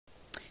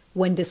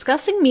When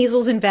discussing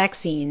measles and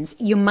vaccines,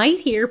 you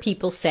might hear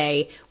people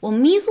say, well,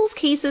 measles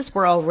cases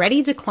were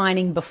already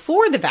declining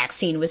before the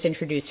vaccine was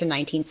introduced in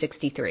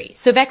 1963,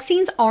 so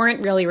vaccines aren't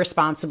really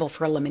responsible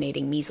for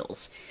eliminating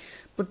measles.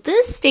 But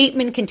this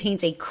statement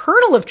contains a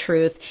kernel of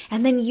truth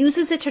and then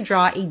uses it to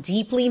draw a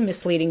deeply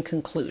misleading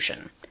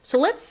conclusion. So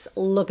let's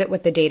look at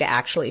what the data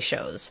actually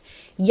shows.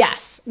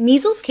 Yes,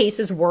 measles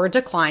cases were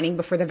declining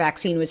before the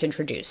vaccine was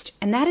introduced,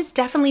 and that is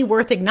definitely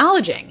worth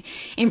acknowledging.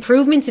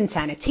 Improvements in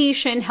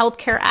sanitation,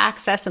 healthcare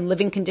access, and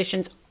living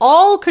conditions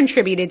all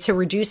contributed to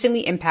reducing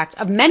the impact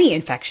of many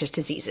infectious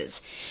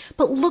diseases.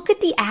 But look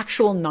at the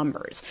actual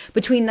numbers.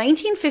 Between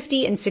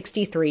 1950 and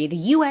 63, the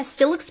U.S.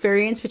 still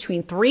experienced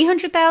between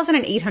 300,000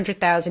 and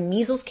 800,000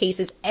 measles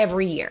cases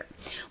every year.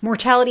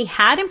 Mortality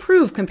had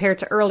improved compared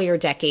to earlier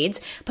decades,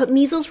 but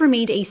measles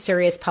remained a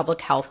serious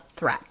public health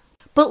threat.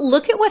 But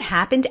look at what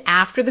happened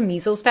after the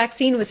measles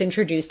vaccine was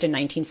introduced in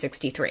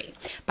 1963.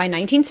 By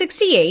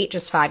 1968,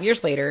 just 5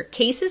 years later,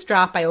 cases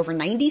dropped by over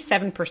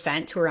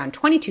 97% to around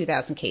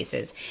 22,000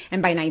 cases.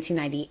 And by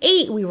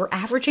 1998, we were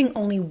averaging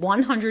only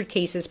 100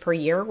 cases per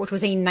year, which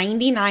was a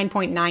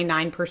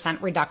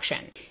 99.99%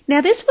 reduction.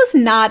 Now, this was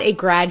not a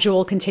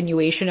gradual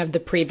continuation of the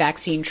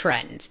pre-vaccine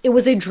trend. It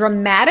was a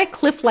dramatic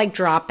cliff-like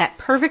drop that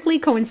perfectly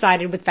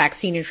coincided with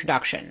vaccine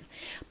introduction.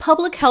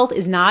 Public health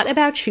is not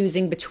about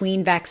choosing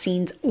between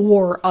vaccines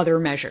or other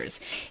measures.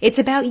 It's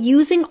about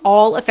using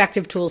all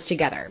effective tools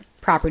together.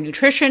 Proper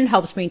nutrition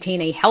helps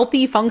maintain a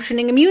healthy,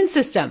 functioning immune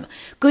system.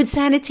 Good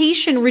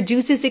sanitation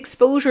reduces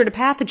exposure to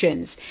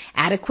pathogens.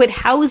 Adequate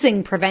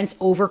housing prevents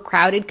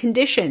overcrowded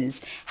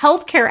conditions.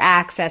 Healthcare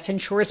access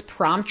ensures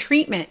prompt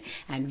treatment.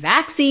 And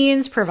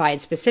vaccines provide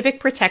specific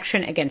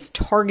protection against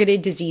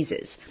targeted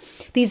diseases.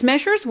 These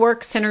measures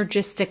work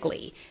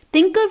synergistically.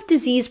 Think of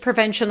disease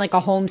prevention like a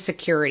home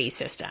security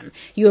system.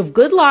 You have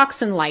good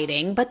locks and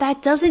lighting, but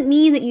that doesn't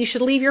mean that you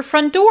should leave your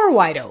front door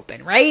wide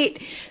open,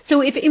 right?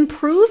 So if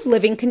improved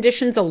living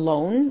conditions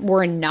alone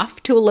were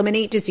enough to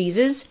eliminate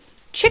diseases,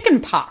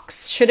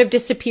 chickenpox should have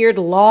disappeared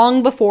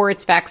long before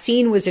its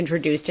vaccine was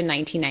introduced in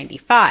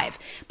 1995.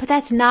 But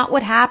that's not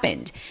what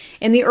happened.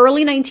 In the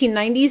early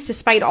 1990s,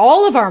 despite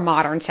all of our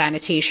modern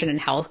sanitation and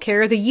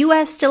healthcare, the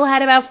U.S. still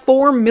had about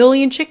 4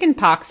 million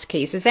chickenpox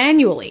cases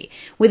annually.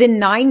 Within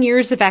 9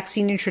 years of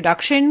vaccine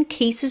introduction,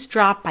 cases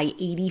dropped by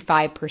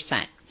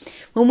 85%.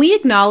 When we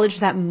acknowledge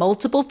that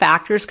multiple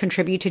factors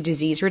contribute to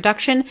disease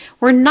reduction,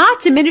 we're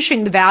not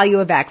diminishing the value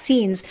of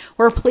vaccines,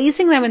 we're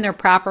placing them in their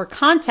proper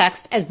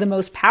context as the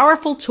most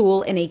powerful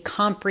tool in a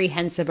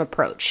comprehensive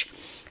approach.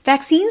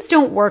 Vaccines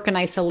don't work in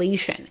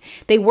isolation.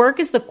 They work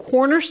as the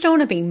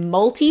cornerstone of a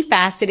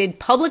multifaceted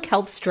public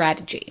health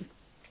strategy.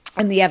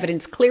 And the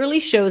evidence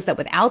clearly shows that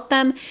without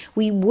them,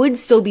 we would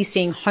still be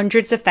seeing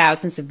hundreds of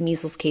thousands of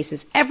measles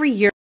cases every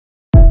year.